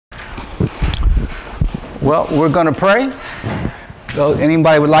Well, we're going to pray. So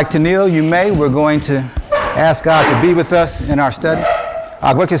anybody would like to kneel, you may. We're going to ask God to be with us in our study.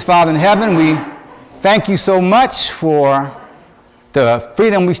 Our gracious Father in heaven, we thank you so much for the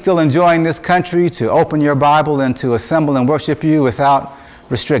freedom we still enjoy in this country to open your Bible and to assemble and worship you without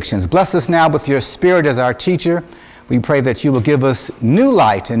restrictions. Bless us now with your Spirit as our teacher. We pray that you will give us new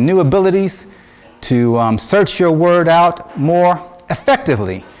light and new abilities to search your word out more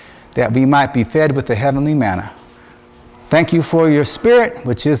effectively, that we might be fed with the heavenly manna. Thank you for your Spirit,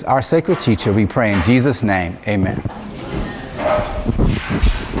 which is our sacred teacher. We pray in Jesus' name. Amen.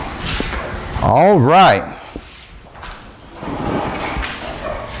 All right.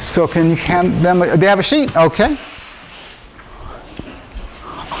 So can you hand them, they have a sheet? Okay.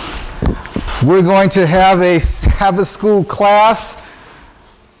 We're going to have a Sabbath school class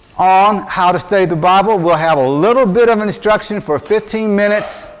on how to study the Bible. We'll have a little bit of instruction for 15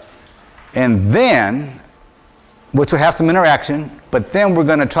 minutes, and then, which will have some interaction, but then we're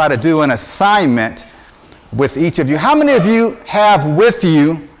going to try to do an assignment with each of you. How many of you have with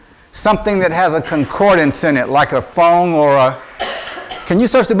you something that has a concordance in it, like a phone or a... Can you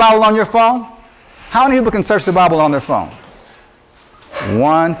search the Bible on your phone? How many people can search the Bible on their phone?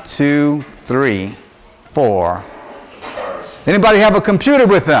 1, 2, 3, 4. Anybody have a computer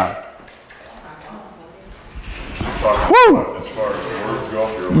with them? Woo!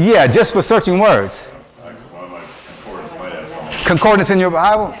 Yeah, just for searching words. Concordance in your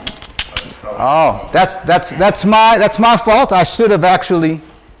Bible? Oh, that's my fault. I should have actually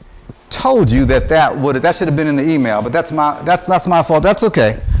told you that should have been in the email, but that's my fault. That's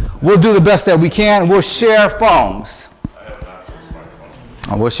okay. We'll do the best that we can. We'll share phones.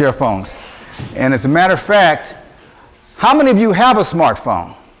 We'll share phones. And as a matter of fact, how many of you have a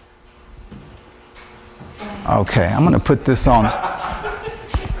smartphone? Okay, I'm going to put this on.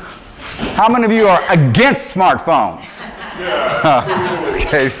 How many of you are against smartphones?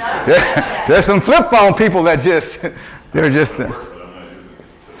 Okay, there's some flip phone people that they're just.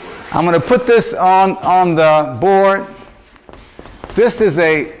 I'm going to put this on the board.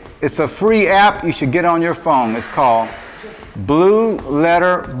 It's a free app you should get on your phone. It's called Blue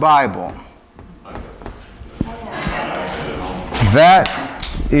Letter Bible. That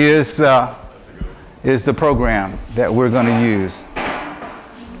is the program that we're going to use.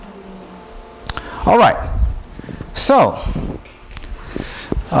 All right. So,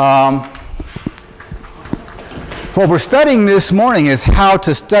 what we're studying this morning is how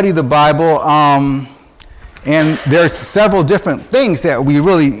to study the Bible, and there's several different things that we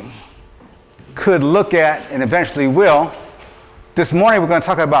really could look at and eventually will. This morning we're going to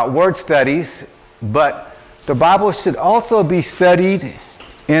talk about word studies, but the Bible should also be studied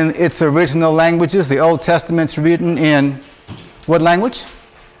in its original languages. The Old Testament's written in what language?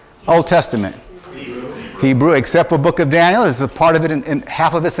 Old Testament. Hebrew, except for the book of Daniel. There's a part of it, in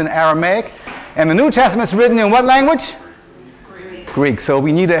half of it's in Aramaic. And the New Testament's written in what language? Greek. So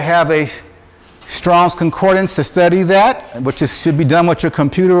we need to have a Strong's Concordance to study that, which should be done with your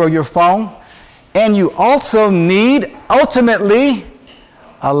computer or your phone. And you also need, ultimately,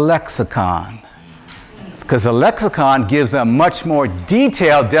 a lexicon. Because a lexicon gives a much more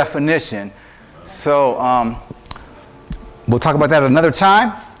detailed definition. So we'll talk about that another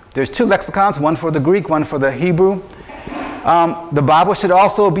time. There's 2 lexicons, one for the Greek, one for the Hebrew. The Bible should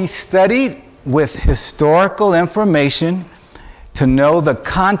also be studied with historical information to know the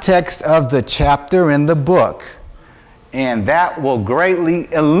context of the chapter in the book. And that will greatly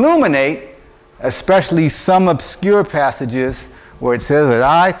illuminate, especially some obscure passages where it says that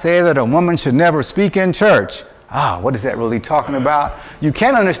I say that a woman should never speak in church. What is that really talking about? You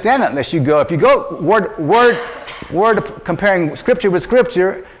can't understand that unless you go. If you go word comparing scripture with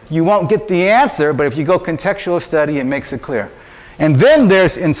scripture, you won't get the answer, but if you go contextual study, it makes it clear. And then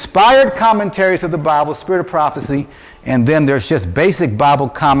there's inspired commentaries of the Bible, Spirit of Prophecy, and then there's just basic Bible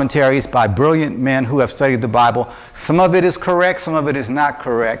commentaries by brilliant men who have studied the Bible. Some of it is correct, some of it is not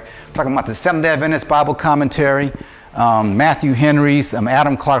correct. I'm talking about the Seventh-day Adventist Bible commentary, Matthew Henry's,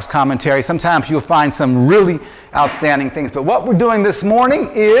 Adam Clark's commentary. Sometimes you'll find some really outstanding things. But what we're doing this morning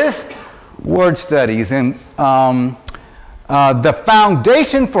is word studies. And the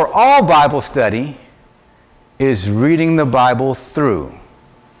foundation for all Bible study is reading the Bible through.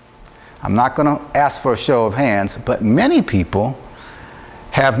 I'm not going to ask for a show of hands, but many people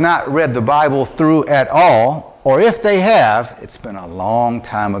have not read the Bible through at all, or if they have, it's been a long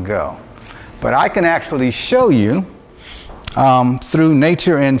time ago. But I can actually show you through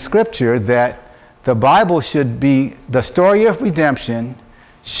nature and scripture that the Bible should be, the story of redemption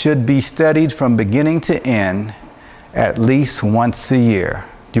should be studied from beginning to end at least once a year.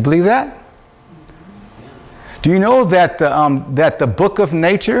 Do you believe that? Do you know that the book of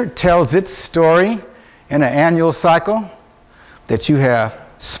nature tells its story in an annual cycle? That you have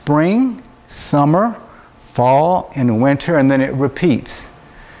spring, summer, fall, and winter, and then it repeats.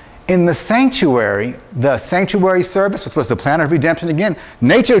 In the sanctuary service, which was the plan of redemption again,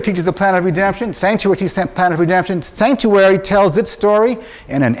 nature teaches the plan of redemption, sanctuary teaches the plan of redemption, sanctuary tells its story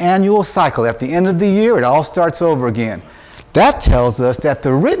in an annual cycle. At the end of the year, it all starts over again. That tells us that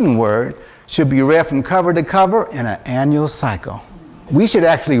the written word should be read from cover to cover in an annual cycle. We should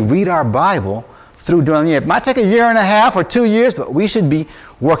actually read our Bible through during the year. It might take a year and a half or 2 years, but we should be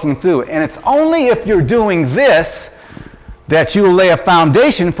working through it. And it's only if you're doing this that you'll lay a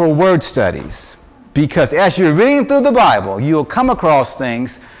foundation for word studies. Because as you're reading through the Bible, you'll come across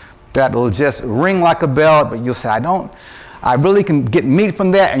things that will just ring like a bell, but you'll say, I really can get meat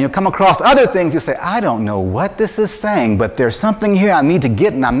from that. And you'll come across other things, you'll say, I don't know what this is saying, but there's something here I need to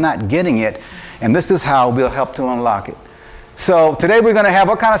get and I'm not getting it. And this is how we'll help to unlock it. So today we're going to have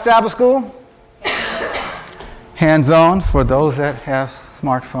what kind of Sabbath school? Hands-on for those that have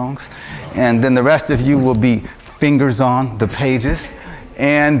smartphones. And then the rest of you will be fingers on the pages.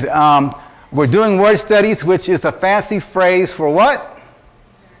 And we're doing word studies, which is a fancy phrase for what?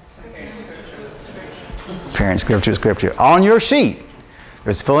 Comparing scripture, scripture. On your sheet,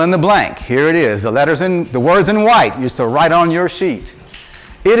 there's fill in the blank. Here it is. The words in white. You're to write on your sheet.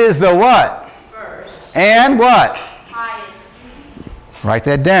 It is the what? First. And what? Highest. Write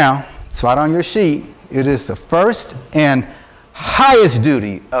that down. It's right on your sheet. It is the first and highest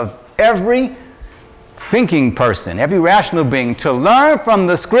duty of every thinking person, every rational being, to learn from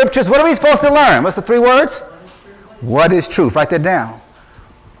the scriptures. What are we supposed to learn? What's the 3 words? What is truth? Write that down.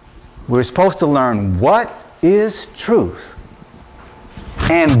 We're supposed to learn what is truth.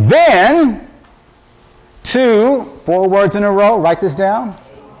 And then, 4 words in a row, write this down.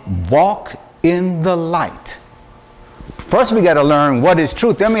 Walk in the light. First we got to learn what is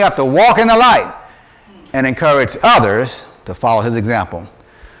truth, then we have to walk in the light and encourage others to follow his example.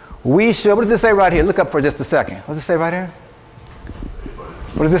 We should, what does this say right here? Look up for just a second. What does it say right here?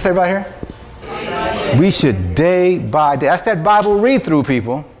 What does this say right here? We should day by day. That's that Bible read through,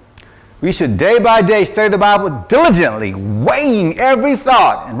 people. We should day by day study the Bible diligently, weighing every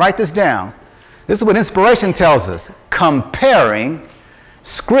thought. And write this down. This is what inspiration tells us. Comparing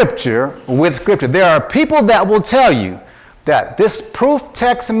Scripture with Scripture. There are people that will tell you that this proof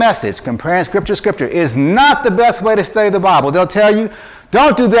text message, comparing Scripture to Scripture, is not the best way to study the Bible. They'll tell you,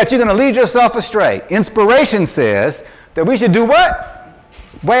 don't do that, you're going to lead yourself astray. Inspiration says that we should do what?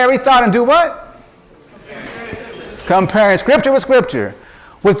 Weigh every thought and do what? Comparing Scripture with Scripture.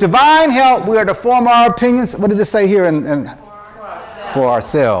 With divine help, we are to form our opinions. What does it say here? For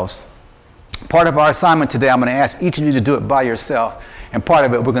ourselves. Part of our assignment today, I'm going to ask each of you to do it by yourself. And part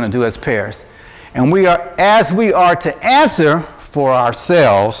of it we're going to do as pairs. And as we are to answer for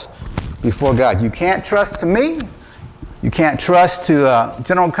ourselves before God. You can't trust to me. You can't trust to a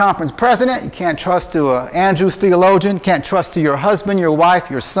General Conference president. You can't trust to Andrew's theologian. You can't trust to your husband, your wife,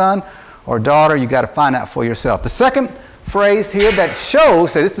 your son, or daughter. You got to find out for yourself. The second phrase here that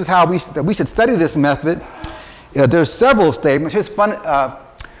shows that this is how we should study this method. There's several statements. Here's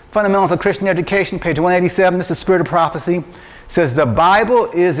Fundamentals of Christian Education, page 187. This is Spirit of Prophecy. It says the Bible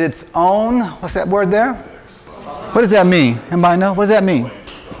is its own, what's that word there? What does that mean? Anybody know? What does that mean?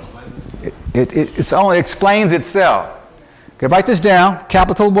 It explains itself. Okay, write this down.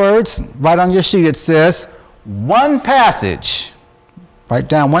 Capital words. Right on your sheet it says, one passage. Write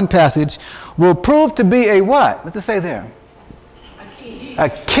down one passage will prove to be a what? What's it say there? A key. A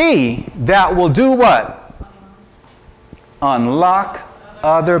key that will do what? Unlock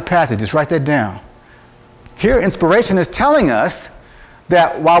other passages. Write that down. Here, inspiration is telling us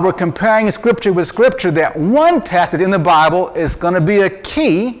that while we're comparing Scripture with Scripture, that one passage in the Bible is going to be a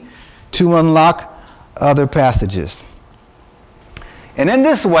key to unlock other passages. And in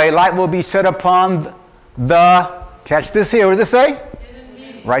this way, light will be shed upon the, catch this here, what does it say?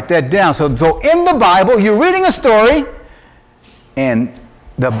 Write that down. So in the Bible, you're reading a story, and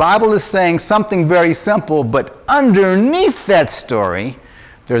the Bible is saying something very simple, but underneath that story,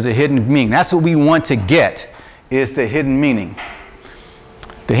 there's a hidden meaning. That's what we want to get, is the hidden meaning.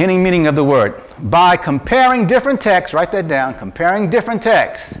 The hidden meaning of the word. By comparing different texts, write that down, comparing different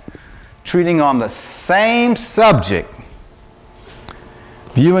texts, treating on the same subject,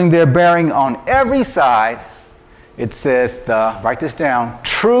 viewing their bearing on every side, it says write this down,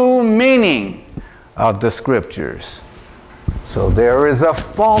 true meaning of the Scriptures. So there is a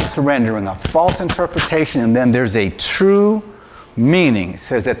false rendering, a false interpretation, and then there's a true meaning. It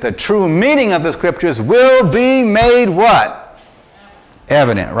says that the true meaning of the Scriptures will be made what?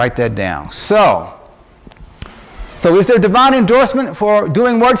 Evident. Write that down. So, So is there divine endorsement for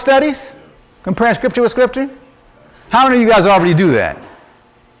doing word studies? Comparing Scripture with Scripture? How many of you guys already do that?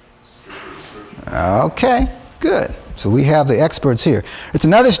 Okay, good. So we have the experts here. It's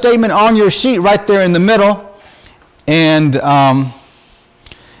another statement on your sheet right there in the middle. And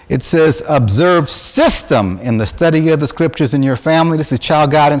it says, observe system in the study of the Scriptures in your family. This is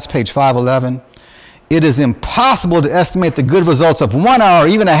Child Guidance, page 511. It is impossible to estimate the good results of 1 hour,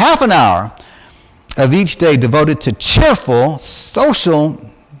 even a half an hour of each day devoted to cheerful, social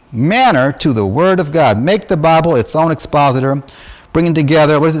manner to the Word of God. Make the Bible its own expositor, bringing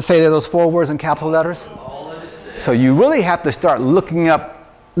together, what does it say there, those 4 words in capital letters? So you really have to start looking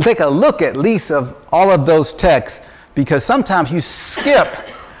up, take a look at least of all of those texts, because sometimes you skip,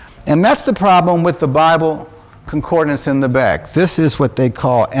 and that's the problem with the Bible concordance in the back. This is what they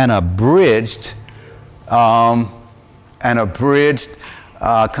call an abridged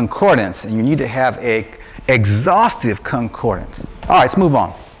concordance, and you need to have a exhaustive concordance. All right, let's move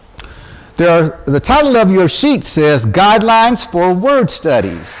on. The title of your sheet says Guidelines for Word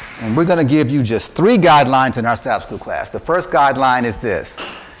Studies, and we're going to give you just 3 guidelines in our Sabbath school class. The first guideline is this: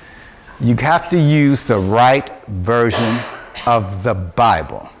 you have to use the right version of the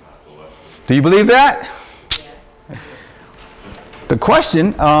Bible. Do you believe that? Yes. The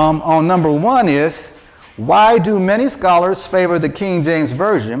question on number 1 is, why do many scholars favor the King James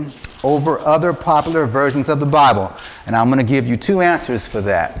Version over other popular versions of the Bible? And I'm going to give you 2 answers for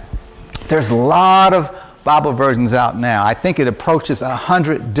that. There's a lot of Bible versions out now. I think it approaches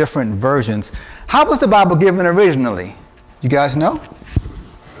 100 different versions. How was the Bible given originally? You guys know?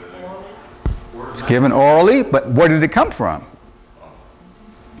 It's given orally, but where did it come from?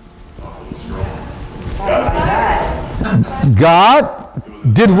 God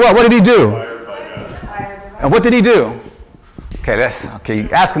did what? What did he do? And what did he do? Okay,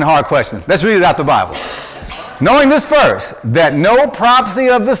 you're asking a hard question. Let's read it out the Bible. Knowing this first, that no prophecy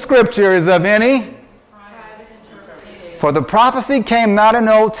of the Scripture is of any. For the prophecy came not in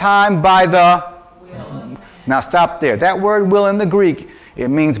old time by the will. Now stop there. That word will in the Greek, it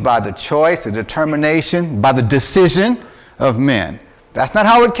means by the choice, the determination, by the decision of men. That's not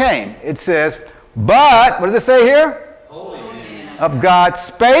how it came. It says, but, what does it say here? Holy men of God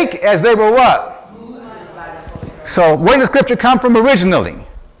spake as they were what? So where did the Scripture come from originally?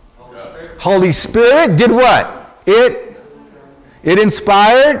 Holy Spirit did what? It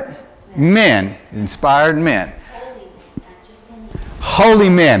inspired men. It inspired men. Holy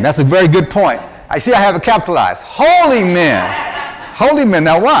men. That's a very good point. I see I have it capitalized. Holy men. Holy men.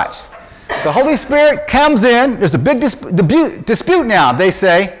 Now watch. The Holy Spirit comes in. There's a big dispute now. They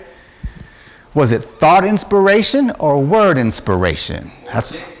say, was it thought inspiration or word inspiration?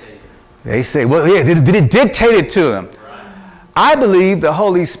 They say, well, yeah, did it dictate it to them? I believe the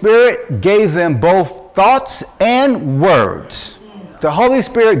Holy Spirit gave them both thoughts and words. The Holy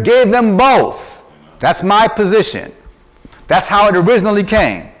Spirit gave them both. That's my position. That's how it originally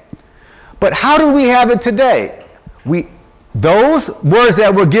came. But how do we have it today? Those words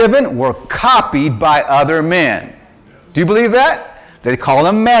that were given were copied by other men. Do you believe that? They call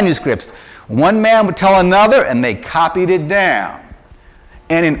them manuscripts. One man would tell another, and they copied it down.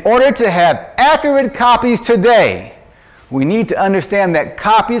 And in order to have accurate copies today, we need to understand that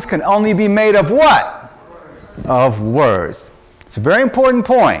copies can only be made of what? Words. Of words. It's a very important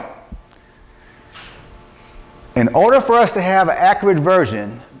point. In order for us to have an accurate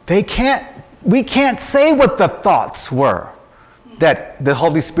version, we can't say what the thoughts were that the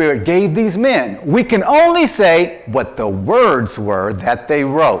Holy Spirit gave these men. We can only say what the words were that they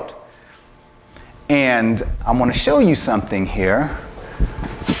wrote. And I want to show you something here.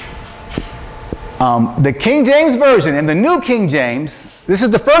 The King James Version and the New King James, this is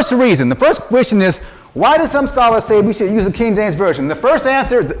the first reason. The first question is, why do some scholars say we should use the King James Version? The first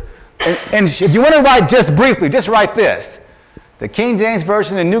answer, and if you want to write just briefly, just write this. The King James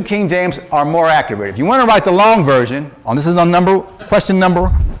Version and New King James are more accurate. If you want to write the long version, this is on question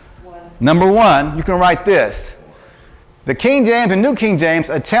number one, you can write this. The King James and New King James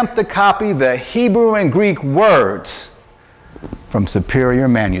attempt to copy the Hebrew and Greek words from superior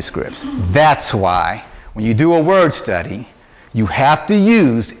manuscripts. That's why when you do a word study, you have to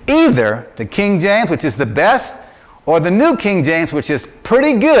use either the King James, which is the best, or the New King James, which is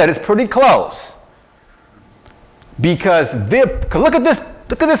pretty good, it's pretty close. Because look at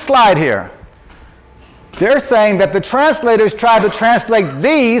this slide here. They're saying that the translators tried to translate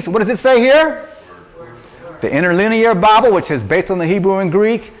these, what does it say here? The Interlinear Bible, which is based on the Hebrew and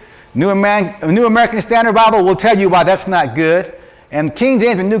Greek. New American Standard Bible will tell you why that's not good. And King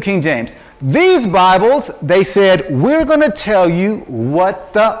James and New King James. These Bibles, they said, we're going to tell you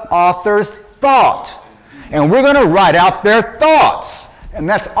what the authors thought. and we're going to write out their thoughts. And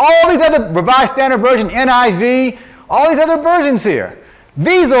that's all these other Revised Standard Version, NIV, all these other versions here.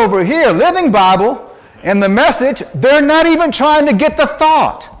 These over here, Living Bible, and the Message, they're not even trying to get the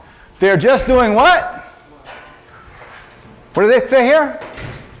thought. They're just doing what? What do they say here?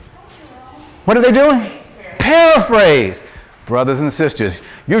 What are they doing? Paraphrase. Brothers and sisters,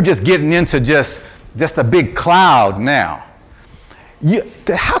 you're just getting into just a big cloud now.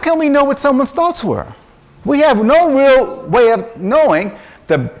 How can we know what someone's thoughts were? We have no real way of knowing.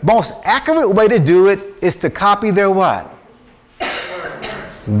 The most accurate way to do it is to copy their what?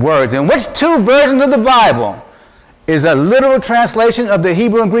 Words. And which two versions of the Bible is a literal translation of the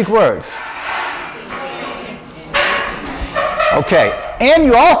Hebrew and Greek words? Okay. And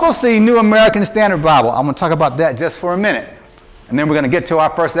you also see New American Standard Bible. I'm going to talk about that just for a minute. And then we're going to get to our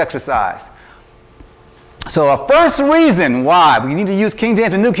first exercise. So a first reason why we need to use King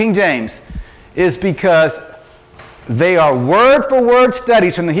James and New King James is because they are word-for-word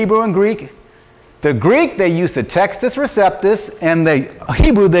studies from the Hebrew and Greek. The Greek, they use the Textus Receptus, and the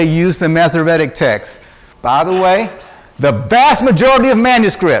Hebrew, they use the Masoretic text. By the way, the vast majority of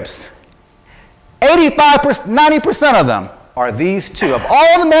manuscripts, 90% of them, are these two. Of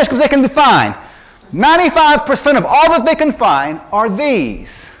all the manuscripts they can find, 95% of all that they can find are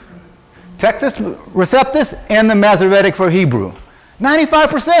these. Textus Receptus and the Masoretic for Hebrew.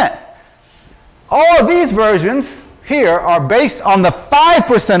 95%. All of these versions here are based on the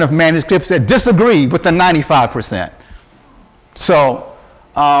 5% of manuscripts that disagree with the 95%. So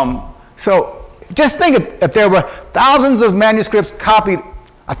just think if there were thousands of manuscripts copied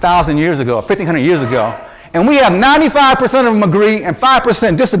 1,000 years ago, 1,500 years ago, and we have 95% of them agree and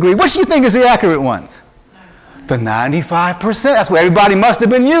 5% disagree, which do you think is the accurate ones? The 95%. That's what everybody must have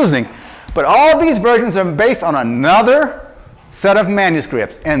been using. But all these versions are based on another set of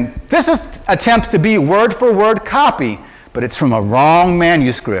manuscripts. And this attempts to be word-for-word copy, but it's from a wrong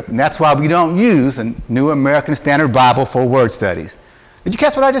manuscript. And that's why we don't use a New American Standard Bible for word studies. Did you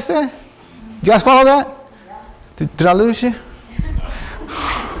catch what I just said? You guys follow that? Yeah. Did I lose you?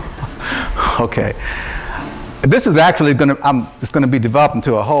 Okay. This is actually going to be developed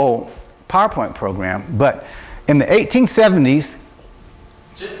into a whole PowerPoint program. But in the 1870s,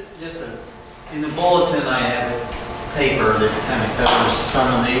 in the bulletin, I have a paper that kind of covers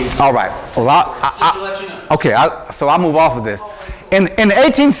some of these. All right. Well, just to let you know. Okay, so I'll move off of this. In the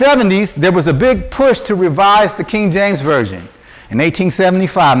 1870s, there was a big push to revise the King James Version. In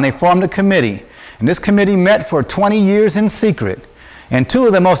 1875, and they formed a committee. And this committee met for 20 years in secret. And two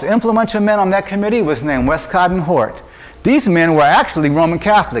of the most influential men on that committee was named Westcott and Hort. These men were actually Roman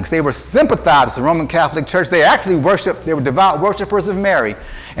Catholics. They were sympathizers of the Roman Catholic Church. They actually they were devout worshipers of Mary.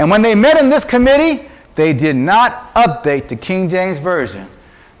 And when they met in this committee, they did not update the King James Version.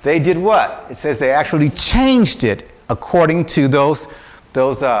 They did what? It says they actually changed it according to those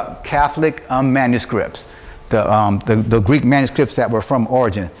Catholic manuscripts, the Greek manuscripts that were from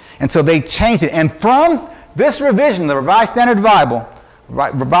origin. And so they changed it. And from this revision, the Revised Standard Bible,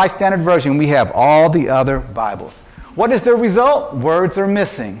 Revised Standard Version, we have all the other Bibles. What is the result? Words are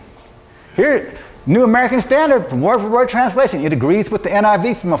missing. Here, New American Standard, from word-for-word translation, it agrees with the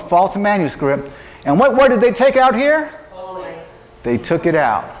NIV from a false manuscript. And what word did they take out here? Holy. They took it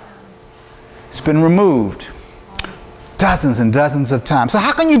out. It's been removed dozens and dozens of times. So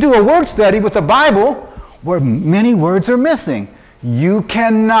how can you do a word study with the Bible where many words are missing? You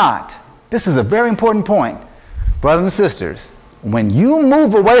cannot. This is a very important point. Brothers and sisters, when you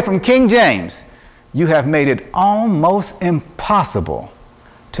move away from King James, you have made it almost impossible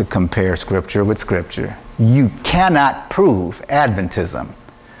to compare Scripture with Scripture. You cannot prove Adventism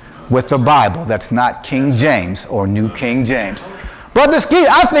with the Bible that's not King James or New King James. Brother Skeete,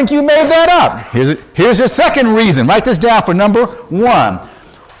 I think you made that up. Here's your second reason. Write this down for number one.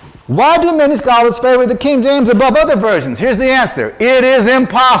 Why do many scholars favor the King James above other versions? Here's the answer. It is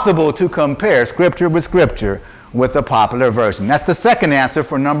impossible to compare Scripture with Scripture with the popular version. That's the second answer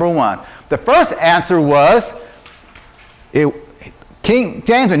for number one. The first answer was King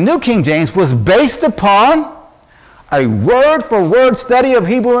James and New King James was based upon a word-for-word study of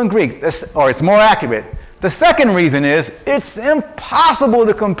Hebrew and Greek, or it's more accurate. The second reason is it's impossible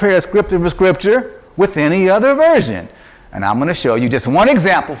to compare Scripture with Scripture with any other version. And I'm going to show you just one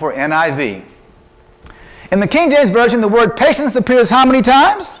example for NIV. In the King James Version, the word patience appears how many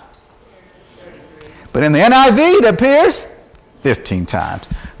times? But in the NIV, it appears 15 times.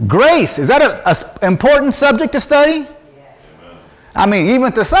 Grace, is that an important subject to study? I mean,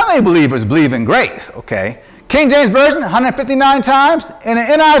 even the Sunday believers believe in grace, okay? King James Version, 159 times. In the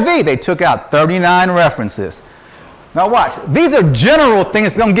NIV, they took out 39 references. Now watch. These are general things.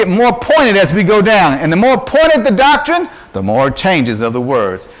 It's going to get more pointed as we go down. And the more pointed the doctrine, the more changes of the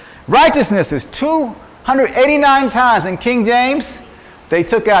words. Righteousness is 289 times in King James. They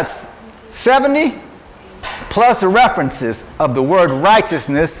took out 70 plus references of the word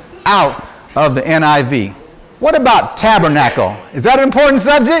righteousness out of the NIV. What about tabernacle? Is that an important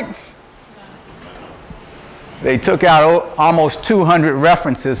subject? They took out almost 200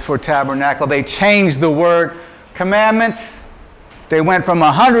 references for tabernacle. They changed the word commandments. They went from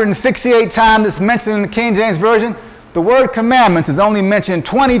 168 times it's mentioned in the King James Version. The word commandments is only mentioned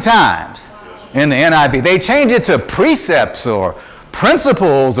 20 times in the NIV. They changed it to precepts or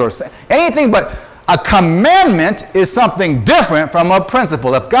principles or anything, but a commandment is something different from a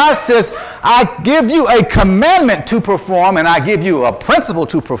principle. If God says, I give you a commandment to perform and I give you a principle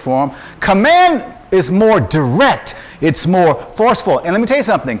to perform, command is more direct. It's more forceful. And let me tell you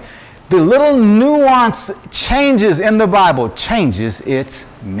something. The little nuance changes in the Bible changes its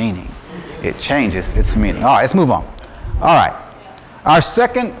meaning. It changes its meaning. All right, let's move on. All right. Our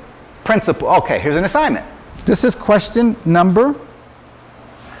second principle. Okay, here's an assignment. This is question number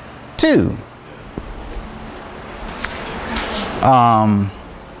 2.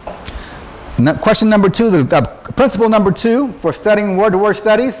 Question number 2, the principle number 2 for studying word-to-word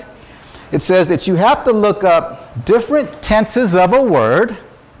studies. It says that you have to look up different tenses of a word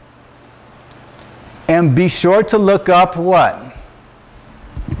and be sure to look up what?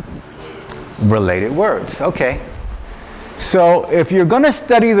 Related words. Okay. So if you're going to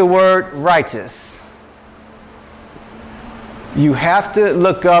study the word righteous, you have to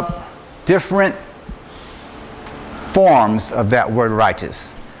look up different forms of that word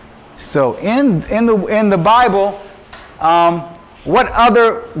righteous. So in the Bible, what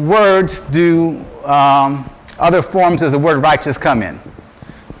other words do, other forms does the word righteous come in?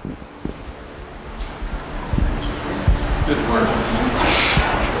 Good word.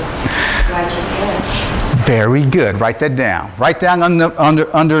 Righteousness. Very good. Write that down. Write down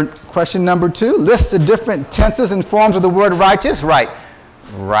under question number 2. List the different tenses and forms of the word righteous. Right.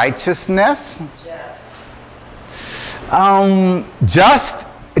 Righteousness. Just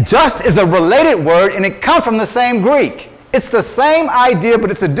is a related word, and it comes from the same Greek. It's the same idea,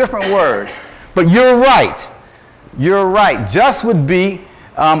 but it's a different word. But you're right. You're right. Just would be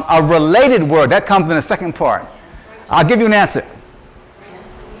a related word. That comes in the second part. I'll give you an answer.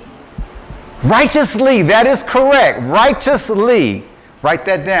 Righteously. That is correct. Righteously. Write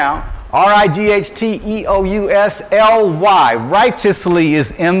that down. R-I-G-H-T-E-O-U-S-L-Y. Righteously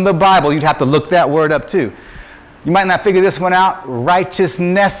is in the Bible. You'd have to look that word up too. You might not figure this one out.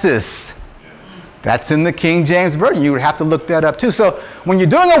 Righteousnesses. That's in the King James Version. You would have to look that up too. So when you're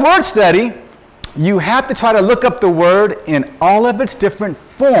doing a word study, you have to try to look up the word in all of its different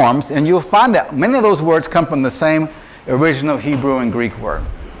forms, and you'll find that many of those words come from the same original Hebrew and Greek word.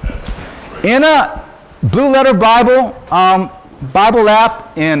 In a Blue Letter Bible, Bible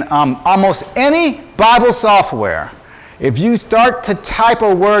app, in almost any Bible software, if you start to type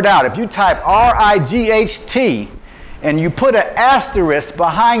a word out, if you type R-I-G-H-T and you put an asterisk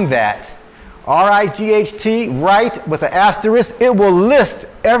behind that, R-I-G-H-T, right, with an asterisk, it will list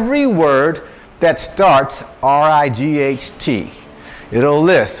every word that starts R-I-G-H-T. It'll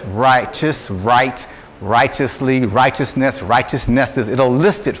list righteous, right, righteously, righteousness, righteousnesses. It'll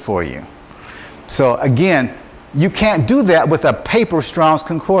list it for you. So again, you can't do that with a paper Strong's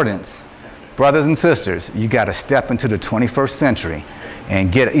Concordance. Brothers and sisters, you got to step into the 21st century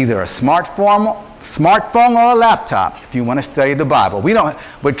and get either a smartphone or a laptop if you want to study the Bible.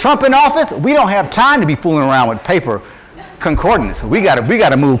 With Trump in office, we don't have time to be fooling around with paper concordance. We got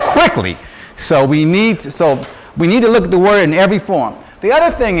to move quickly. So we need to look at the word in every form. The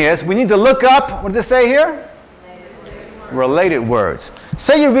other thing is we need to look up, what does it say here? Related words.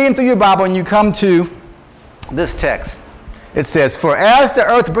 Say you're reading through your Bible and you come to this text. It says, for as the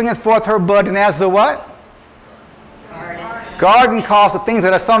earth bringeth forth her bud, and as the what? Garden causes the things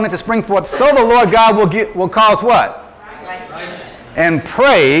that are sown into spring forth, so the Lord God will cause what? Righteousness. And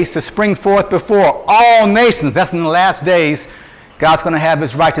praise to spring forth before all nations. That's in the last days. God's going to have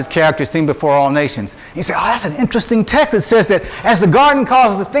his righteous character seen before all nations. You say, oh, that's an interesting text. It says that as the garden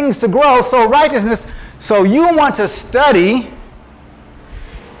causes the things to grow, so righteousness. So you want to study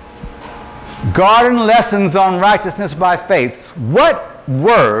garden lessons on righteousness by faith. What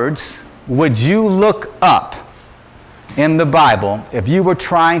words would you look up in the Bible if you were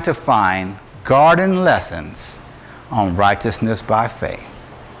trying to find garden lessons on righteousness by faith?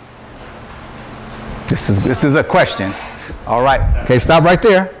 This is a question. All right. Okay, stop right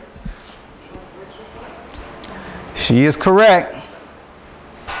there. She is correct.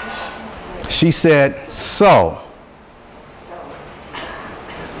 She said, so.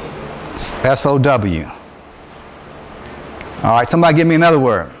 S-O-W. All right, somebody give me another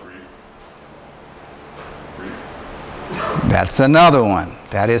word. That's another one.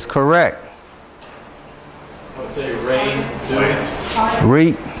 That is correct. I'd say rain, too.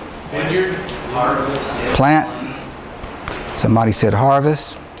 Reap. Vineyard. Harvest. Plant. Somebody said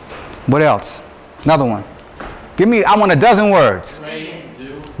harvest. What else? Another one. Give me, I want a dozen words. Rain,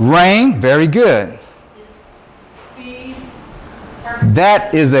 dew. Rain, very good. Seed.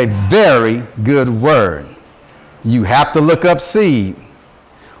 That is a very good word. You have to look up seed.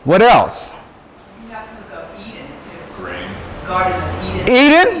 What else? You have to look up Eden too. Grain. Garden of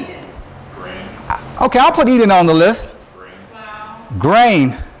Eden. Eden? Grain. Okay, I'll put Eden on the list. Grain. Wow.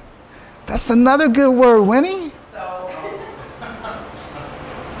 Grain. That's another good word, Winnie. So.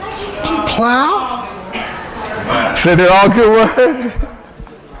 Plow. So they're all good words?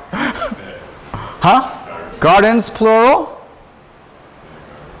 Huh? Gardens, plural?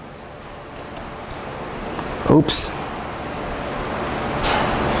 Oops.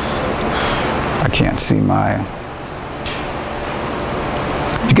 I can't see my...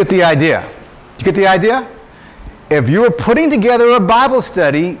 You get the idea? You get the idea? If you were putting together a Bible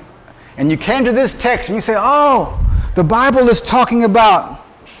study and you came to this text and you say, oh, the Bible is talking about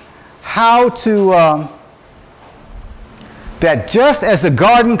how to... that just as the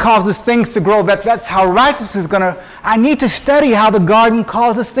garden causes things to grow, that's how righteousness is going to... I need to study how the garden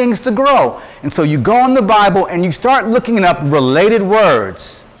causes things to grow. And so you go in the Bible and you start looking up related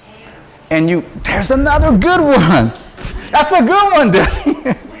words. And there's another good one. That's a good one,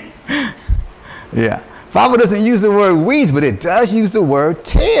 Debbie. Yeah. Bible doesn't use the word weeds, but it does use the word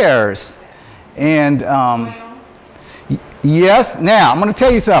tares. And... yes. Now, I'm going to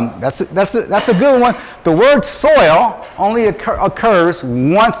tell you something. That's a good one. The word soil only occurs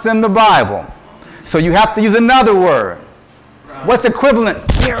once in the Bible. So you have to use another word. What's equivalent?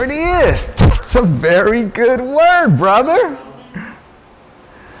 Here it is. That's a very good word, brother.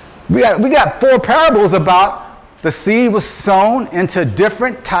 We got 4 parables about the seed was sown into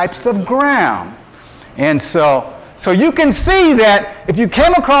different types of ground. And so you can see that if you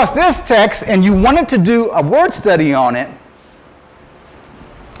came across this text and you wanted to do a word study on it,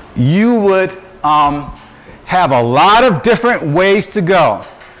 you would have a lot of different ways to go.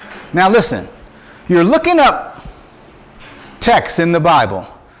 Now listen, you're looking up text in the Bible.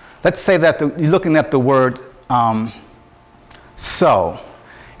 Let's say that you're looking up the word sow,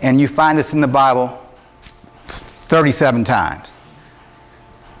 and you find this in the Bible 37 times.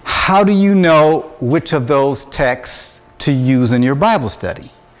 How do you know which of those texts to use in your Bible study?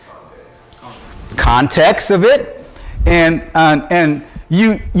 Context of it, and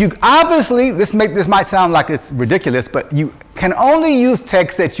you obviously, this might sound like it's ridiculous, but you can only use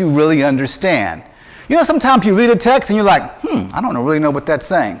text that you really understand. You know, sometimes you read a text and you're like, I don't really know what that's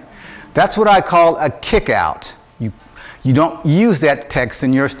saying. That's what I call a kick out. You don't use that text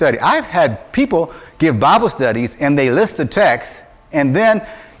in your study. I've had people give Bible studies and they list the text and then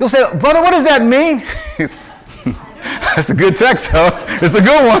you'll say, brother, what does that mean? That's a good text, though. It's a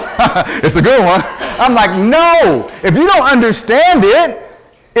good one. It's a good one. I'm like, no. If you don't understand it,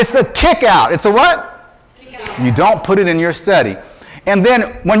 it's a kick out. It's a what? You don't put it in your study. And then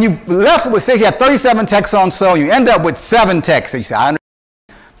when you left with, say you had 37 texts on sow, you end up with 7 texts. You say, I understand.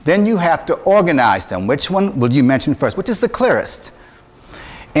 Then you have to organize them. Which one will you mention first? Which is the clearest?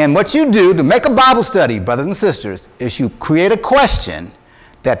 And what you do to make a Bible study, brothers and sisters, is you create a question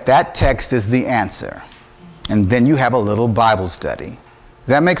that text is the answer. And then you have a little Bible study. Does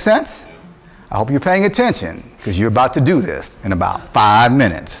that make sense? I hope you're paying attention because you're about to do this in about 5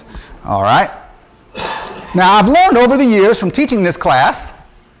 minutes. All right? Now, I've learned over the years from teaching this class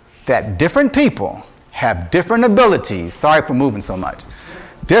that different people have different abilities. Sorry for moving so much.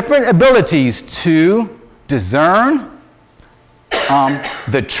 Different abilities to discern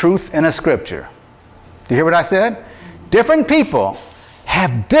the truth in a scripture. Do you hear what I said? Different people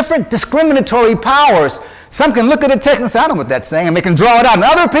have different discriminatory powers. Some can look at a text and say, I don't know what that's saying, and they can draw it out. And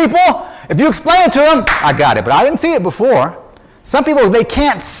other people, if you explain it to them, I got it, but I didn't see it before. Some people, they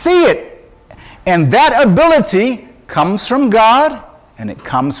can't see it. And that ability comes from God, and it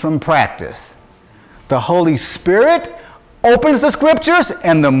comes from practice. The Holy Spirit opens the scriptures,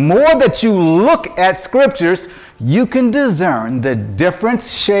 and the more that you look at scriptures, you can discern the different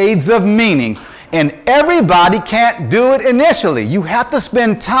shades of meaning. And everybody can't do it initially. You have to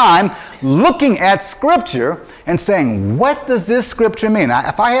spend time looking at scripture and saying, what does this scripture mean?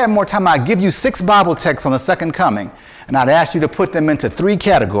 If I had more time, I'd give you 6 Bible texts on the second coming, and I'd ask you to put them into 3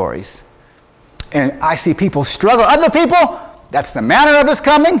 categories. And I see people struggle. Other people, That's the manner of his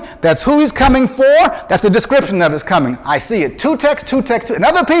coming. That's who he's coming for. That's the description of his coming. I see it. Two texts. And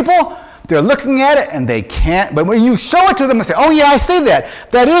other people, they're looking at it and they can't. But when you show it to them and say, oh yeah, I see that,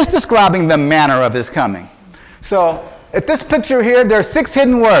 that is describing the manner of his coming. So at this picture here, there are 6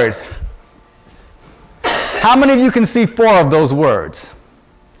 hidden words. How many of you can see 4 of those words?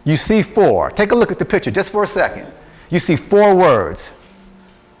 You see 4. Take a look at the picture just for a second. You see 4 words.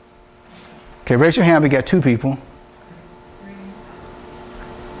 Okay, raise your hand. We got 2 people.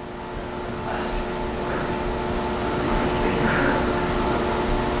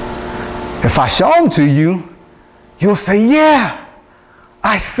 If I show them to you, you'll say, yeah,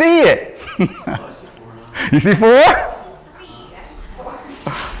 I see it. You see 4?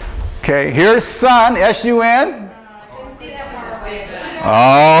 Okay, here's sun, S-U-N.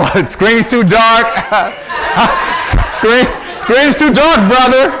 Oh, it screen's too dark. Screen's too dark,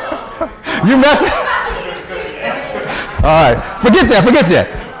 brother. You messed up. All right, forget that.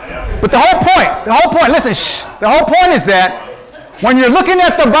 But the whole point, listen, shh. The whole point is that when you're looking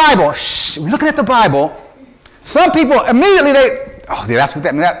at the Bible, some people immediately that's what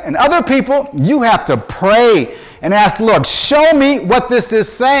that means. And other people, you have to pray and ask the Lord, show me what this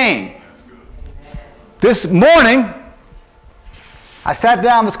is saying. This morning, I sat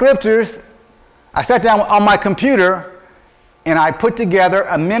down the scriptures, I sat down on my computer, and I put together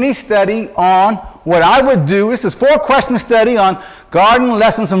a mini study on what I would do. This is 4-question study on garden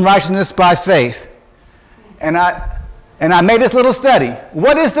lessons in righteousness by faith. And I made this little study.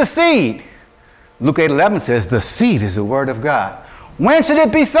 What is the seed? Luke 8:11 says, the seed is the word of God. When should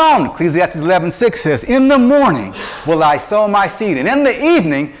it be sown? Ecclesiastes 11:6 says, in the morning will I sow my seed, and in the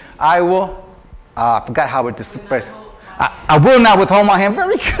evening I will, I forgot how it expressed. I will not withhold my hand.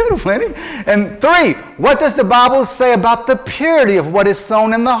 Very good, Lenny. And 3, what does the Bible say about the purity of what is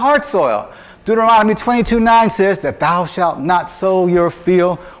sown in the heart soil? Deuteronomy 22:9 says that thou shalt not sow your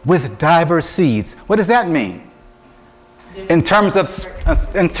field with diverse seeds. What does that mean? In terms of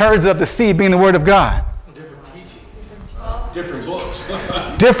the seed being the word of God. Different teachings. Different books.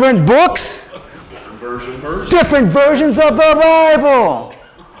 Different books? Different versions of the Bible.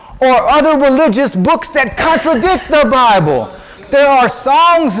 Or other religious books that contradict the Bible. There are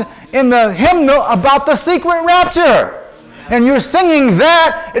songs in the hymnal about the secret rapture. And you're singing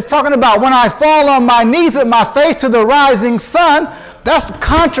that. It's talking about when I fall on my knees with my face to the rising sun. That's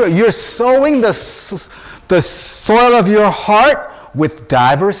contra. You're sowing the soil of your heart with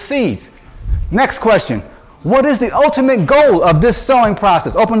diverse seeds. Next question. What is the ultimate goal of this sowing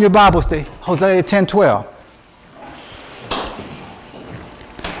process? Open your Bibles to Hosea 10:12.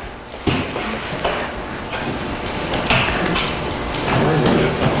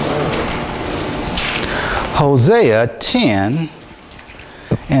 Hosea 10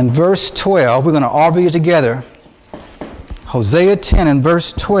 and verse 12. We're going to all read it together. Hosea 10 and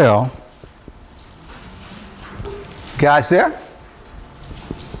verse 12. Guys there?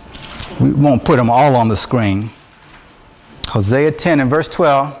 We won't put them all on the screen. Hosea 10 and verse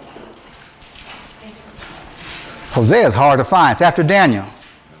 12. Hosea is hard to find. It's after Daniel.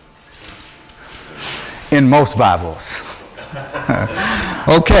 In most Bibles.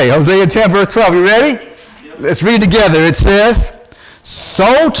 Okay, Hosea 10 verse 12. You ready? Let's read together. It says,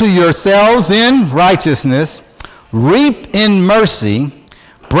 sow to yourselves in righteousness, reap in mercy,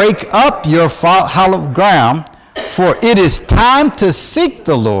 break up your hallowed ground, for it is time to seek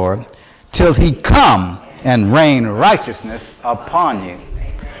the Lord till he come and rain righteousness upon you.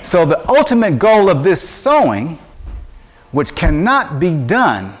 So the ultimate goal of this sowing, which cannot be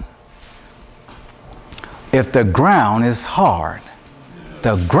done if the ground is hard,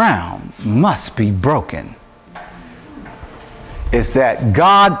 the ground must be broken. Is that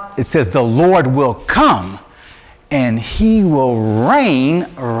God, it says the Lord will come and he will rain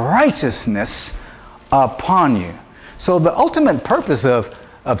righteousness upon you. So the ultimate purpose of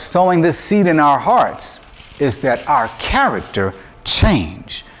sowing this seed in our hearts is that our character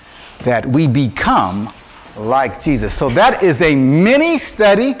change, that we become like Jesus. So that is a mini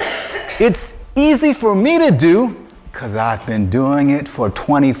study. It's easy for me to do because I've been doing it for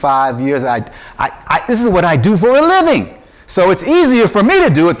 25 years. This is what I do for a living. So it's easier for me to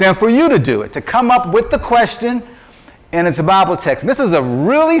do it than for you to do it, to come up with the question, and it's a Bible text. And this is a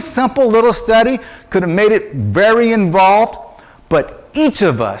really simple little study. Could have made it very involved, but each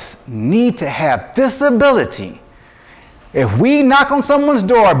of us need to have this ability. If we knock on someone's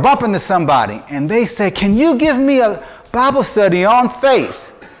door, bump into somebody, and they say, can you give me a Bible study on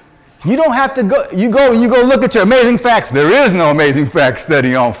faith? You don't have to go, you go look at your amazing facts. There is no amazing facts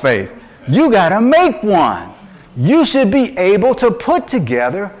study on faith. You got to make one. You should be able to put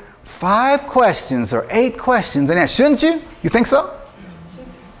together 5 questions or 8 questions and answers. Shouldn't you? You think so?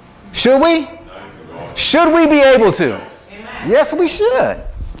 Should we? Should we be able to? Yes, we should.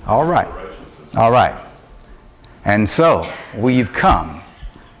 All right. All right. And so we've come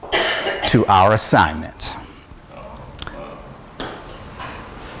to our assignment.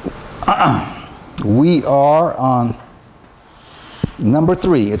 We are on number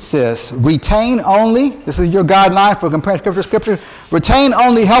 3. It says, retain only. This is your guideline for comparing scripture to scripture. Retain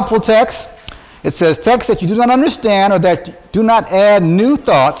only helpful texts. It says texts that you do not understand or that do not add new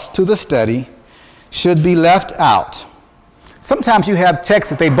thoughts to the study should be left out. Sometimes you have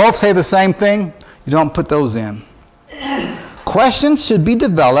texts that they both say the same thing. You don't put those in. Questions should be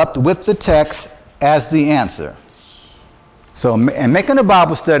developed with the text as the answer. So in making a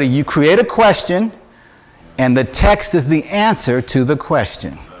Bible study, you create a question, and the text is the answer to the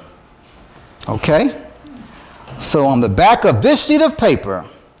question. Okay? So on the back of this sheet of paper,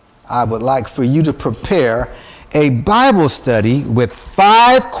 I would like for you to prepare a Bible study with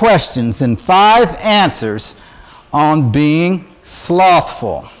 5 questions and 5 answers on being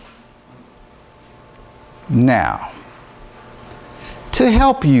slothful. Now, to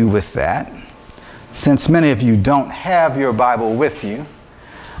help you with that, since many of you don't have your Bible with you,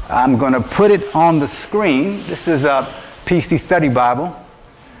 I'm going to put it on the screen. This is a PC Study Bible.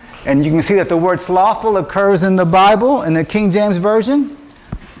 And you can see that the word slothful occurs in the Bible, in the King James Version,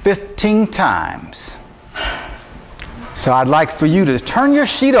 15 times. So I'd like for you to turn your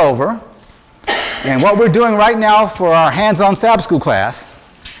sheet over. And what we're doing right now for our hands-on Sabbath School class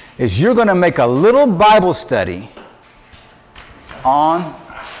is you're going to make a little Bible study on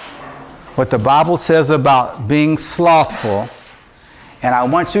what the Bible says about being slothful. And I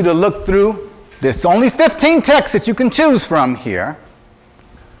want you to look through, there's only 15 texts that you can choose from here,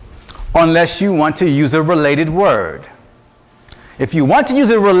 unless you want to use a related word. If you want to use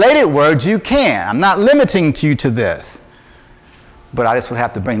a related word, you can. I'm not limiting you to this. But I just would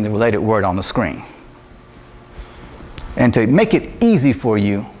have to bring the related word on the screen. And to make it easy for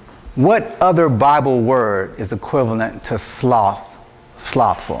you, what other Bible word is equivalent to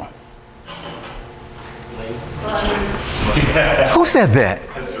slothful? Who said that?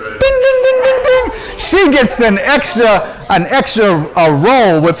 That's right. Ding, ding, ding, ding, ding. She gets an extra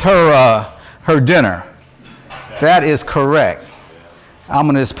roll with her dinner. That is correct. I'm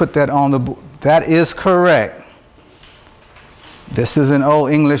going to just put that on the board. That is correct. This is an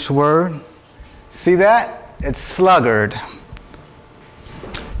old English word. See that? It's sluggard.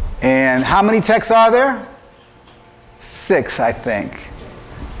 And how many texts are there? 6, I think.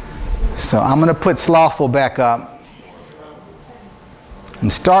 So I'm going to put slothful back up. And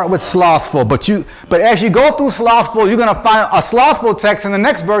start with slothful. But as you go through slothful, you're going to find a slothful text, and the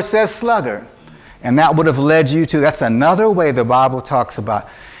next verse says sluggard. And that would have led you to, that's another way the Bible talks about.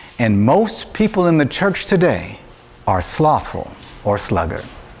 And most people in the church today are slothful or sluggard.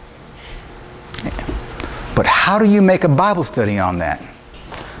 But how do you make a Bible study on that?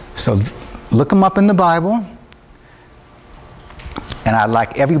 So look them up in the Bible. And I'd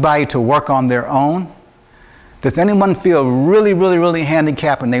like everybody to work on their own. Does anyone feel really, really, really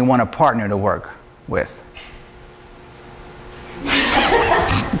handicapped and they want a partner to work with?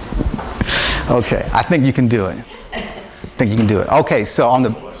 Okay, I think you can do it. Okay, so on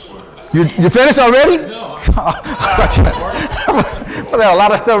the... You finished already? No. Well, there are a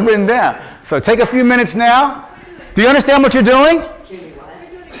lot of stuff written down. So take a few minutes now. Do you understand what you're doing?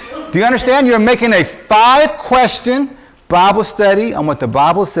 Do you understand? You're making a 5-question Bible study on what the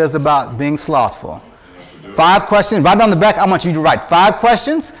Bible says about being slothful. 5 questions. Right on the back, I want you to write 5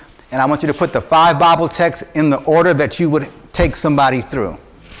 questions, and I want you to put the 5 Bible texts in the order that you would take somebody through.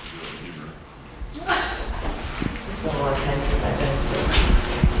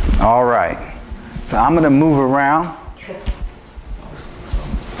 All right. So I'm going to move around.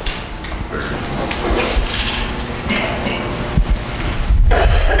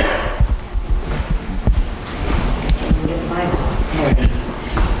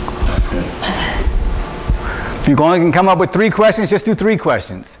 If you only can come up with 3 questions, just do 3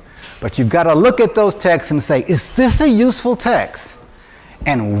 questions. But you've got to look at those texts and say, is this a useful text?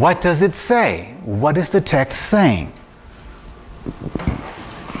 And what does it say? What is the text saying?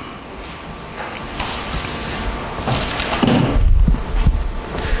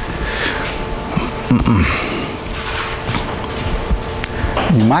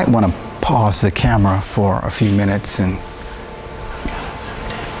 You might want to pause the camera for a few minutes and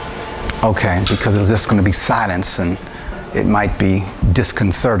okay, because there's just going to be silence and it might be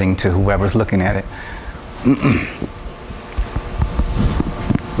disconcerting to whoever's looking at it.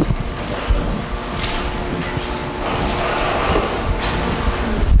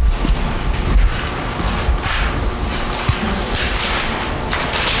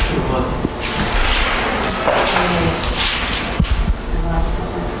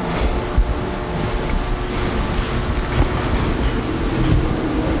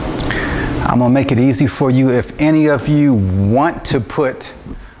 going to make it easy for you. If any of you want to put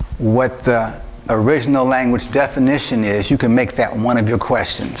what the original language definition is, you can make that one of your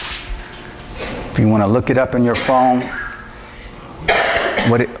questions. If you want to look it up in your phone,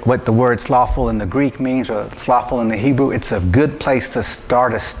 what the word slothful in the Greek means or slothful in the Hebrew, it's a good place to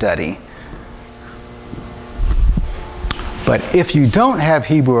start a study. But if you don't have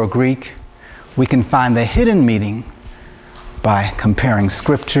Hebrew or Greek, we can find the hidden meaning by comparing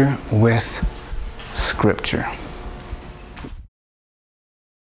Scripture with Scripture.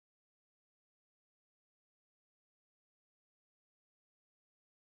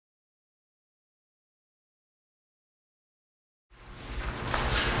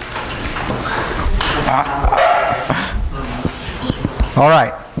 All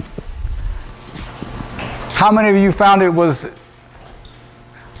right. How many of you found it was,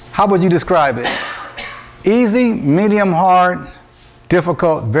 how would you describe it? Easy, medium, hard,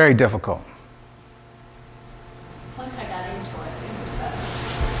 difficult, very difficult? Once I got into it, it was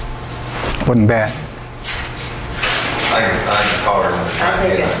better. Wasn't bad. I think it's hard. I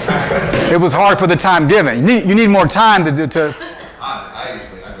think it's hard. It was hard for the time given. You need more time to I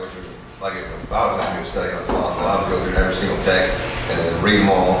usually go through, like if I was going to do a study on slothful, I would go through every single text and then read them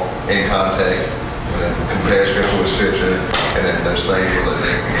all in context and then compare Scripture with Scripture, and then there's things where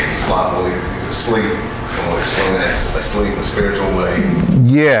they slothful, he's asleep, and we'll explain that asleep in a spiritual way.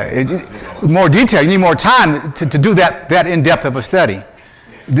 Yeah, more detail. You need more time to do that in depth of a study.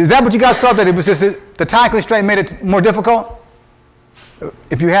 Is that what you guys felt, that it was just the time constraint made it more difficult?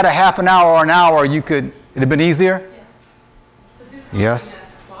 If you had a half an hour or an hour, it'd have been easier? So do something Yes.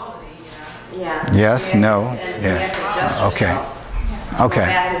 that's quality, Yeah. Yes, no, And yeah. you have to adjust Okay. yourself. Okay. Go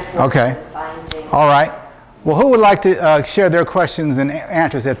back and forth Okay. and find things. All right. Well, who would like to share their questions and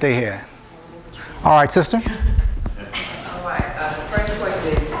answers that they had? All right, sister. All right, the first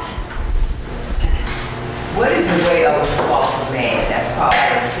question is, what is the way of a slothful man? That's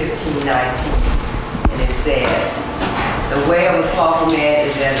Proverbs 15:19. And it says, the way of a slothful man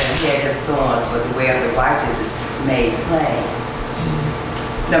is as a hedge of thorns, but the way of the righteous is made plain.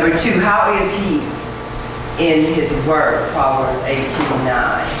 Number two, how is he in his work? Proverbs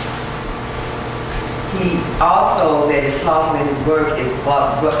 18:9. He also that is slothful in his work is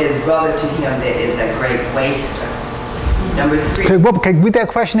brother to him that is a great waster. Number three. Can you read that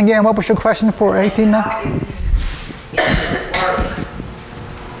question again? What was your question for 18 now?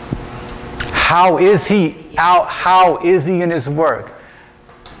 How is he in his work? How is he in his work?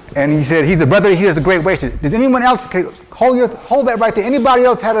 And he said he's a brother, he is a great waster. Does anyone else, hold that right there. Anybody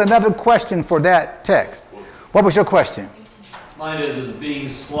else had another question for that text? What was your question? Mine is being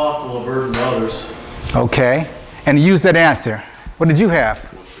slothful a burden to others. Okay. And use that answer. What did you have?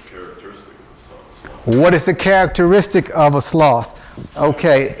 What is the characteristic of a sloth?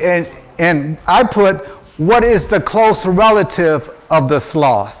 Okay. And I put, what is the close relative of the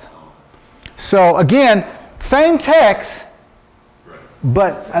sloth? So again, same text,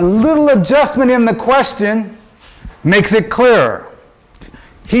 but a little adjustment in the question makes it clearer.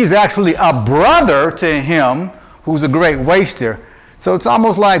 He's actually a brother to him who's a great waster. So it's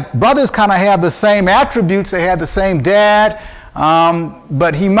almost like brothers kind of have the same attributes. They have the same dad,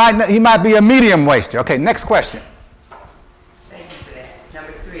 but he might be a medium waster. Okay, next question. Thank you for that.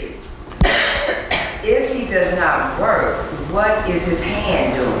 Number three. If he does not work, what is his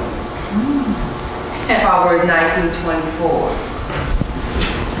hand doing? Proverbs 19:24.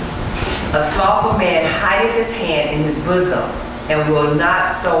 A slothful man hideth his hand in his bosom and will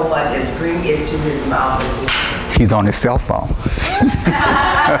not so much as bring it to his mouth again. He's on his cell phone.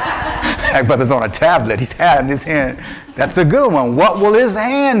 That brother's on a tablet. He's had in his hand. That's a good one. What will his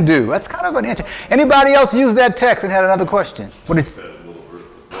hand do? That's kind of an interesting. Anybody else use that text and had another question? What does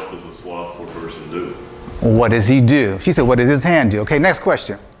a slothful person do? What does he do? She said, what does his hand do? Okay, next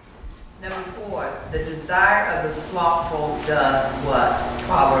question. Number four, the desire of the slothful does what?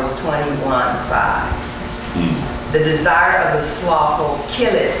 Proverbs 21:5. The desire of the slothful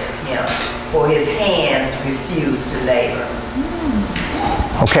killeth him, for his hands refuse to labor.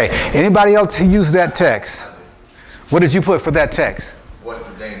 Okay, anybody else who used that text? What did you put for that text? What's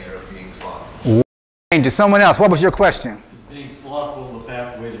the danger of being slothful? Danger. Someone else, what was your question? Is being slothful the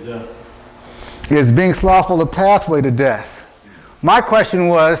pathway to death? Is being slothful the pathway to death? My question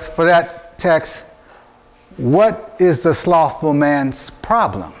was, for that text, what is the slothful man's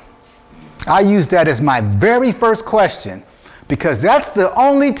problem? I used that as my very first question because that's the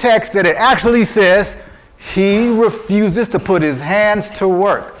only text that it actually says he refuses to put his hands to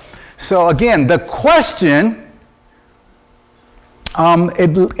work. So again, the question,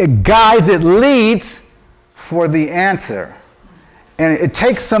 it guides, it leads for the answer. And it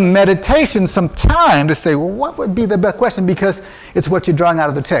takes some meditation, some time to say, well, what would be the best question? Because it's what you're drawing out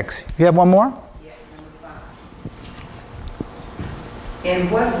of the text. You have one more? Yes, number 5. In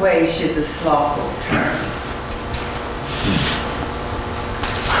what way should the slothful turn?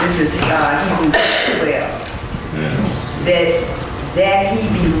 This is Hebrews 12. That he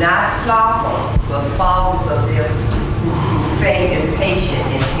be not slothful, but followers of them who through faith and patience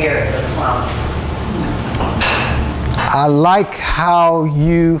inherit the promise. I like how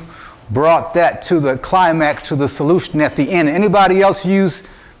you brought that to the climax, to the solution at the end. Anybody else use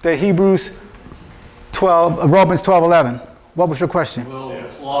the Romans 12:11? What was your question? Will the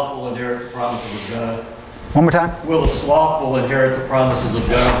slothful inherit the promises of God? One more time. Will the slothful inherit the promises of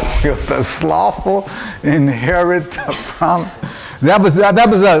God? Will the slothful inherit the promise? That was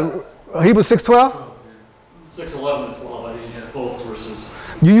Hebrews 6:12? 6:11 and 12. I used both verses.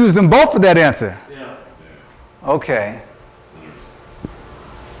 You used them both for that answer. Yeah. Okay.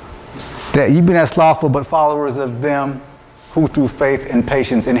 That you've been as slothful, but followers of them who through faith and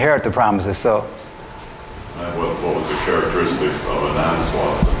patience inherit the promises. So, what was the characteristics of a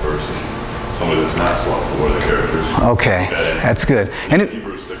non-slothful person? Somebody that's not slothful, what are the characteristics? okay, that's good. And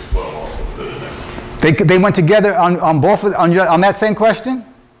Hebrews 6:12 also did it. they went together on both on that same question.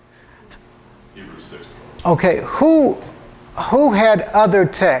 Hebrews 6:12. Okay, who had other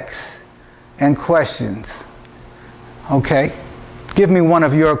texts and questions? Okay, give me one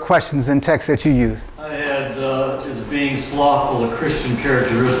of your questions and texts that you use. I had, is being slothful a Christian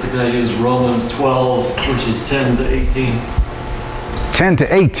characteristic? I used Romans 12, verses 10 to 18. 10 to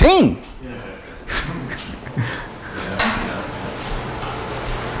 18?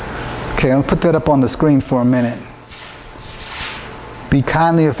 Okay, I'll put that up on the screen for a minute. Be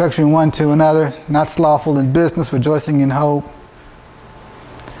kindly affectionate one to another, not slothful in business, rejoicing in hope.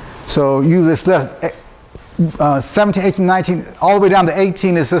 So you just left 17, 18, 19, all the way down to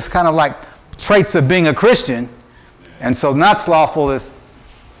 18 is just kind of like traits of being a Christian. And so not slothful is...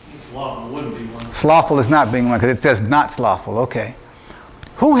 Slothful wouldn't be one. Slothful is not being one because it says not slothful. Okay.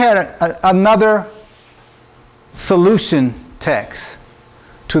 Who had another solution text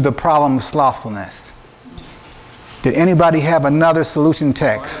to the problem of slothfulness? Did anybody have another solution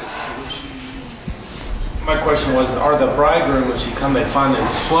text? My question was, are the bridegroom, when she come, they find them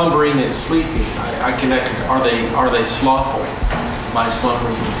slumbering and sleeping? I connected, are they slothful by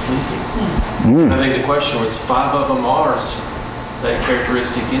slumbering and sleeping? I think the question was, 5 of them are that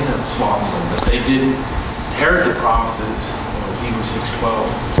characteristic in them, slothful, but they didn't inherit the promises of Hebrews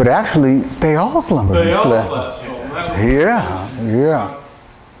 6:12. But actually, they all slumbered and They all slept. slept, so that was Yeah.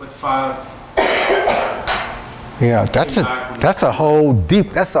 But 5, Yeah, that's a whole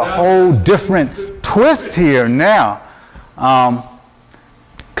different twist here now.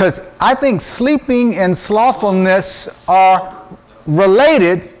 Because I think sleeping and slothfulness are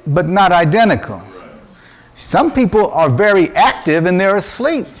related, but not identical. Some people are very active and they're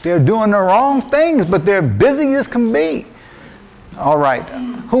asleep. They're doing the wrong things, but they're busy as can be. All right.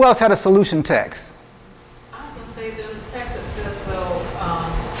 Who else had a solution text? I was going to say there's a text that says, well,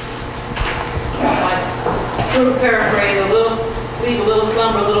 like, through paraphrase, a little sleep, a little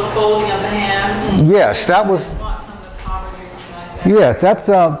slumber, a little folding of the hands. Yes, that was. Some of the poverty or something like that. Yeah, that's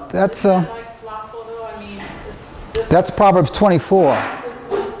Like slothful though, I mean, this that's Proverbs 24.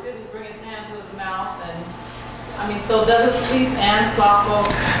 one didn't bring his hand to his mouth, and I mean, so does it sleep and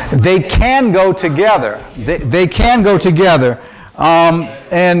slothful? They can go together. They can go together.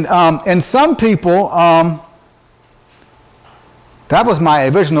 And some people, that was my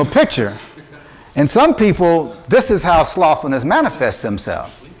original picture. And some people, this is how slothfulness manifests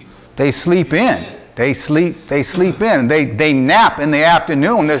themselves. They sleep in. They sleep in. They nap in the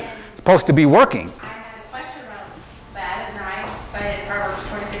afternoon. They're supposed to be working. I have a question about that, and I cited Proverbs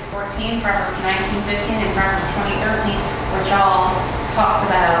 26:14, Proverbs 19:15, and Proverbs 20:13, which all talks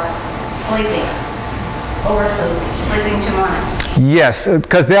about sleeping, oversleeping, sleeping too much. Yes,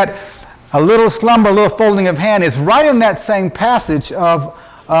 because that a little slumber, a little folding of hand is right in that same passage of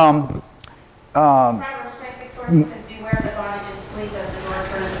Proverbs 26:14 says, beware of the bondage of sleep, as the Lord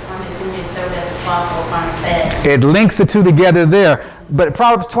turneth upon his hinges, so doth the slothful upon his bed. it links the two together there. But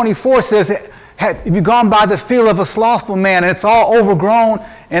Proverbs 24 says, if you've gone by the field of a slothful man and it's all overgrown,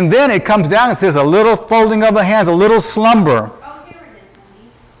 and then it comes down and says a little folding of the hands, a little slumber. Oh, here it is,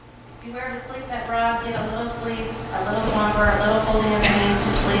 Wendy. Beware of the sleep that robs, yet a little sleep, a little slumber, a little folding of the hands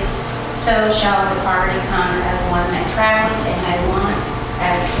to sleep. So shall the poverty come as one that traveleth, and may want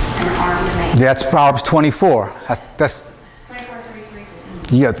as an armed man. That's Proverbs 24. That's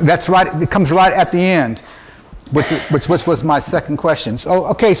 24:33. yeah, that's right. It comes right at the end, which was my second question. So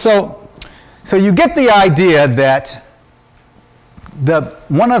okay, so you get the idea that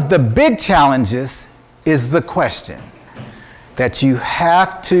one of the big challenges is the question, that you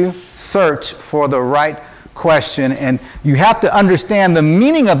have to search for the right question, and you have to understand the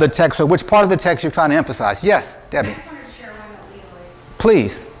meaning of the text or which part of the text you're trying to emphasize. Yes, Debbie. I just wanted to share one that we always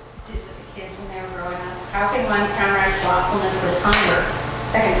Please. did with the kids when they were growing up. How can one counteract slothfulness with hunger?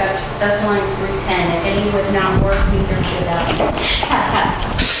 2 Thessalonians 3:10. If any would not work, neither should thou.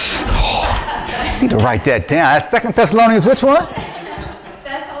 I need to write that down. That's 2 Thessalonians, which one?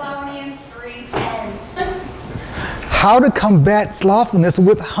 Thessalonians 3:10. How to combat slothfulness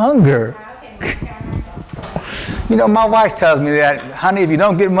with hunger. How can one counteract slothfulness? You know, my wife tells me that, honey, if you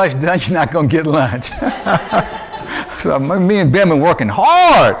don't get much done, you're not going to get lunch. So me and Ben been working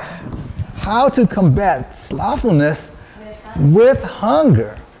hard. How to combat slothfulness with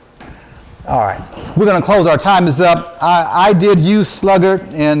hunger. All right, we're going to close. Our time is up. I did use sluggard,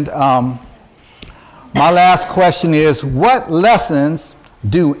 and my last question is, what lessons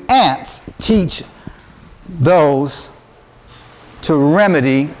do ants teach those to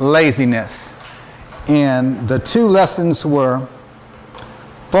remedy laziness? And the two lessons were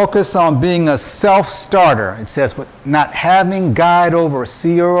focus on being a self-starter. It says, not having guide,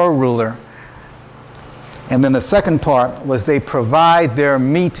 overseer, or ruler. And then the second part was they provide their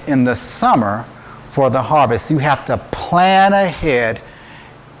meat in the summer for the harvest. You have to plan ahead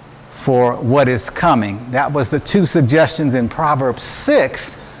for what is coming. That was the two suggestions in Proverbs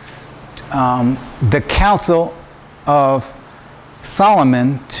 6, the counsel of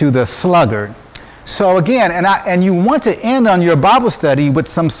Solomon to the sluggard. So again, and you want to end on your Bible study with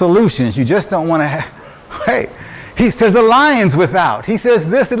some solutions. You just don't want to, hey, he says the lion's without. He says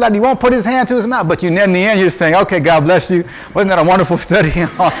this, like he won't put his hand to his mouth. But in the end, you're saying, okay, God bless you. Wasn't that a wonderful study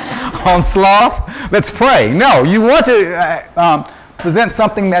on sloth? Let's pray. No, you want to present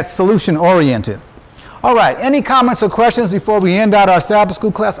something that's solution-oriented. All right, any comments or questions before we end out our Sabbath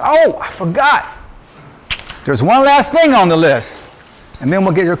school class? Oh, I forgot. There's one last thing on the list. And then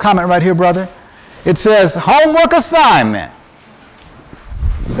we'll get your comment right here, brother. It says homework assignment.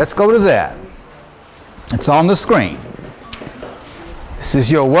 Let's go to that. It's on the screen. This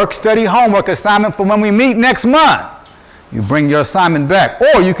is your work study homework assignment for when we meet next month. You bring your assignment back,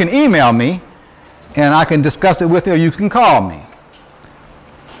 or you can email me and I can discuss it with you, or you can call me.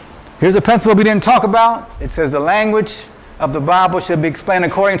 Here's a principle we didn't talk about. It says the language of the Bible should be explained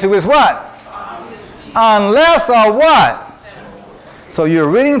according to its what? Unless or what? So you're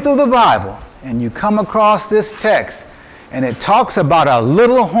reading through the Bible and you come across this text and it talks about a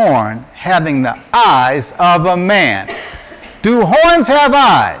little horn having the eyes of a man. Do horns have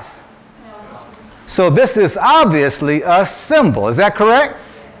eyes? So this is obviously a symbol. Is that correct?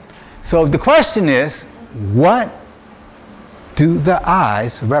 So the question is, what do the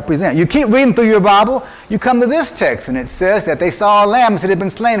eyes represent? You keep reading through your Bible, you come to this text and it says that they saw a lamb that had been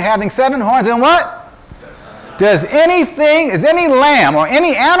slain having 7 horns and what? Does any lamb or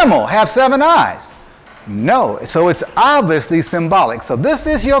any animal have 7 eyes? No. So it's obviously symbolic. So this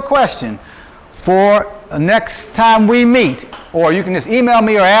is your question for next time we meet. Or you can just email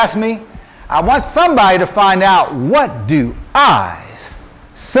me or ask me. I want somebody to find out, what do eyes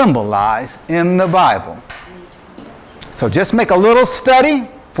symbolize in the Bible? So just make a little study,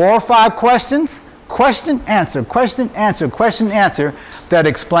 4 or 5 questions. Question, answer, question, answer, question, answer, that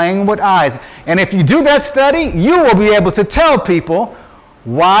explain what eyes. And if you do that study, you will be able to tell people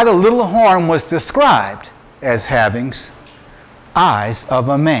why the little horn was described as having eyes of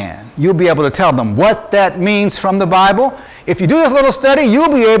a man. You'll be able to tell them what that means from the Bible. If you do this little study,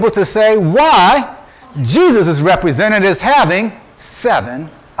 you'll be able to say why Jesus is represented as having 7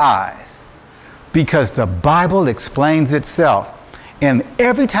 eyes. Because the Bible explains itself. And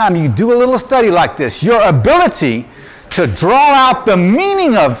every time you do a little study like this, your ability to draw out the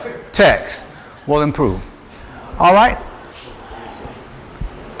meaning of text will improve. All right?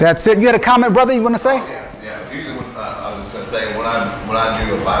 That's it. You had a comment, brother, you want to say? Yeah. Usually, I was just going to say, when I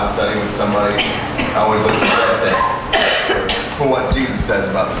do a Bible study with somebody, I always look at that text for what Jesus says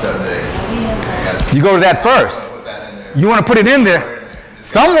about the 7th day. You go to that first. You want to put it in there.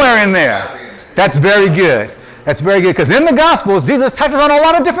 Somewhere in there. That's very good. That's very good, because in the Gospels, Jesus touches on a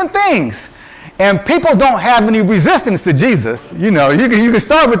lot of different things. And people don't have any resistance to Jesus. You know, you can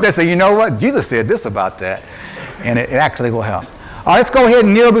start with this and say, you know what? Jesus said this about that. And it actually will help. All right, let's go ahead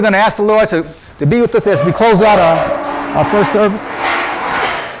and kneel. We're going to ask the Lord to be with us as we close out our first service.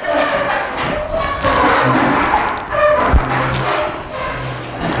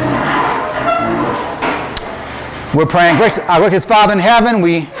 We're praying. Our gracious Father in heaven,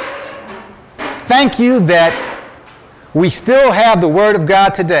 we thank you that we still have the Word of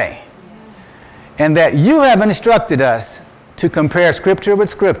God today, and that you have instructed us to compare Scripture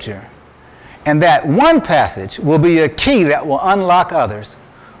with Scripture. And that one passage will be a key that will unlock others.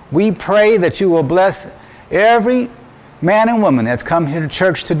 We pray that you will bless every man and woman that's come here to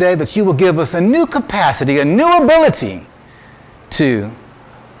church today, that you will give us a new capacity, a new ability to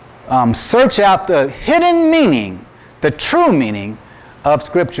search out the hidden meaning, the true meaning of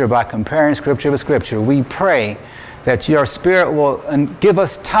Scripture by comparing Scripture with Scripture. We pray that your Spirit will give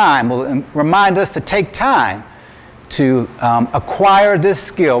us time, will remind us to take time to acquire this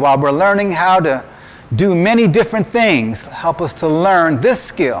skill while we're learning how to do many different things. Help us to learn this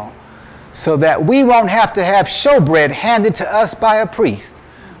skill so that we won't have to have showbread handed to us by a priest,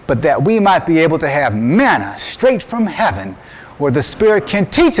 but that we might be able to have manna straight from heaven, where the Spirit can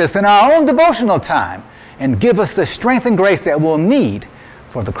teach us in our own devotional time and give us the strength and grace that we'll need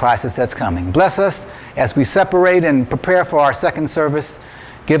for the crisis that's coming. Bless us as we separate and prepare for our second service.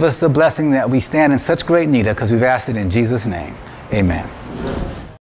 Give us the blessing that we stand in such great need of, because we've asked it in Jesus' name. Amen.